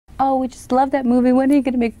oh, we just love that movie. When are you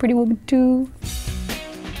going to make Pretty Woman 2?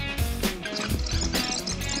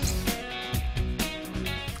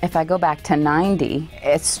 If I go back to '90,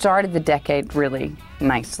 it started the decade really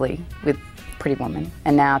nicely with Pretty Woman.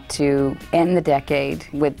 And now to end the decade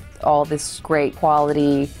with all this great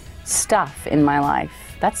quality stuff in my life,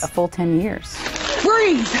 that's a full 10 years.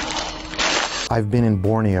 Breathe! I've been in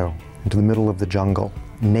Borneo, into the middle of the jungle.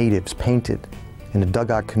 Natives painted in a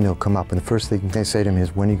dugout canoe come up, and the first thing they say to me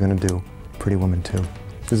is, when are you going to do Pretty Woman 2?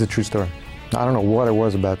 This is a true story. I don't know what it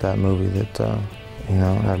was about that movie that, you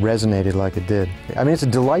know, resonated like it did. I mean, it's a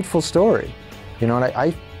delightful story, you know, and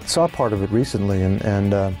I saw part of it recently,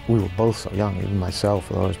 and we were both so young, even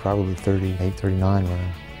myself, although I was probably 38, 39 when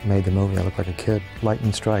I made the movie. I looked like a kid.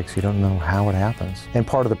 Lightning strikes, you don't know how it happens. And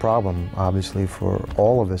part of the problem, obviously, for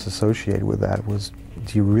all of us associated with that was,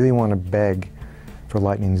 do you really want to beg for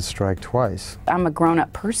lightning to strike twice? I'm a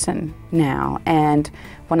grown-up person now, and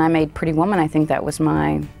when I made Pretty Woman, I think that was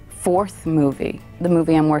my 4th movie. The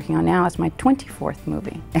movie I'm working on now is my 24th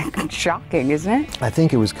movie. Shocking, isn't it? I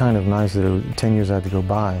think it was kind of nice that 10 years had to go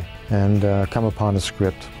by and come upon a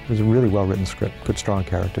script. It was a really well-written script, good, strong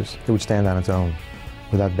characters. It would stand on its own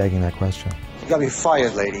without begging that question. You got me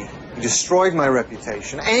fired, lady. You destroyed my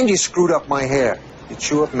reputation, and you screwed up my hair. You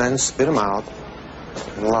chew up men, spit them out,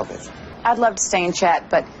 and love it. I'd love to stay and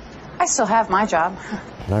chat, but I still have my job.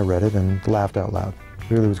 And I read it and laughed out loud.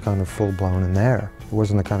 It really was kind of full-blown in there. It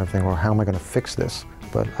wasn't the kind of thing, well, how am I going to fix this?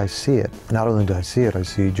 But I see it. Not only do I see it, I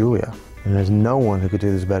see Julia. And there's no one who could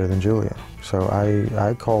do this better than Julia. So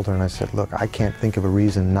I called her and I said, look, I can't think of a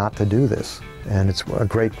reason not to do this. And it's a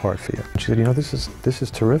great part for you. And she said, you know, this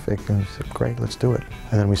is terrific. And I said, great, let's do it.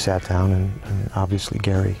 And then we sat down, and obviously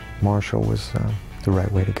Gary Marshall was the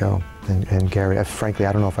right way to go. And Gary, frankly,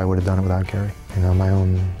 I don't know if I would have done it without Gary. You know, my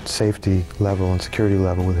own safety level and security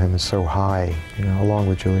level with him is so high, you know, along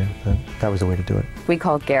with Julia, that was the way to do it. We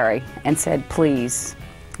called Gary and said, please,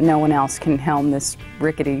 no one else can helm this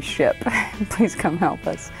rickety ship. Please come help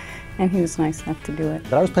us. And he was nice enough to do it.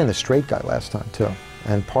 But I was playing the straight guy last time, too.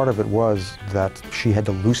 And part of it was that she had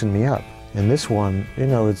to loosen me up. In this one, you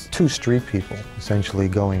know, it's 2 street people essentially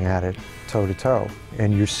going at it toe-to-toe.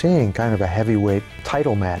 And you're seeing kind of a heavyweight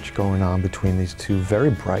title match going on between these 2 very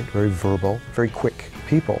bright, very verbal, very quick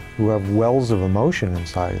people who have wells of emotion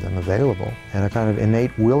inside of them available, and a kind of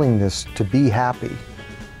innate willingness to be happy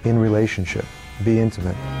in relationship, be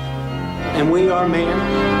intimate. And we are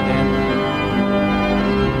man.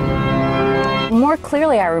 More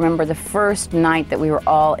clearly, I remember the first night that we were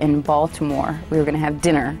all in Baltimore. We were going to have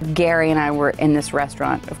dinner. Gary and I were in this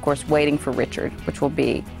restaurant, of course, waiting for Richard, which will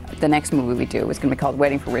be the next movie we do. It's going to be called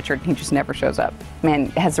Waiting for Richard. He just never shows up. Man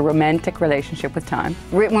has a romantic relationship with time.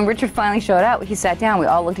 When Richard finally showed up, he sat down. We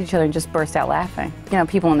all looked at each other and just burst out laughing. You know,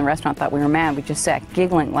 people in the restaurant thought we were mad. We just sat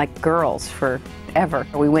giggling like girls forever.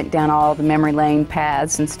 We went down all the memory lane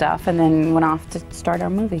paths and stuff, and then went off to start our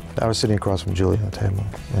movie. I was sitting across from Julia at the table,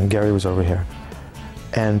 and Gary was over here.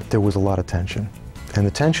 And there was a lot of tension. And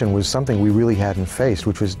the tension was something we really hadn't faced,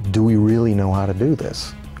 which was, do we really know how to do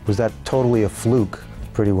this? Was that totally a fluke,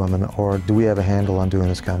 Pretty Woman, or do we have a handle on doing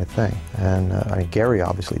this kind of thing? And I mean, Gary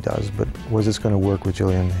obviously does, but was this going to work with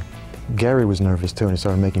Julia and me? Gary was nervous too, and he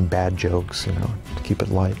started making bad jokes, you know, to keep it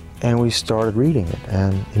light. And we started reading it,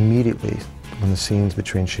 and immediately, when the scenes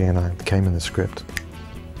between she and I came in the script,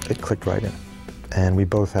 it clicked right in. And we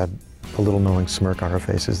both had a little knowing smirk on our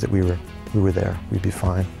faces that we were there, we'd be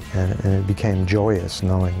fine. And it became joyous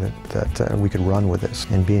knowing that we could run with this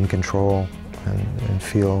and be in control and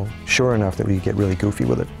feel sure enough that we could get really goofy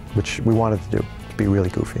with it, which we wanted to do, to be really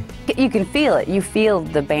goofy. You can feel it. You feel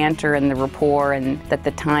the banter and the rapport, and that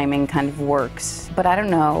the timing kind of works. But I don't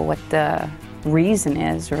know what the reason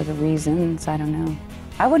is, or the reasons, I don't know.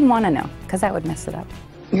 I wouldn't want to know, because that would mess it up.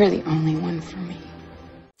 You're the only one for me.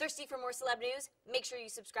 Thirsty for more celeb news? Make sure you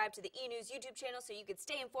subscribe to the E! News YouTube channel so you can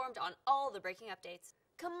stay informed on all the breaking updates.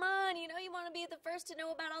 Come on, you know you want to be the first to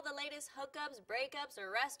know about all the latest hookups, breakups,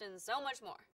 arrests, and so much more.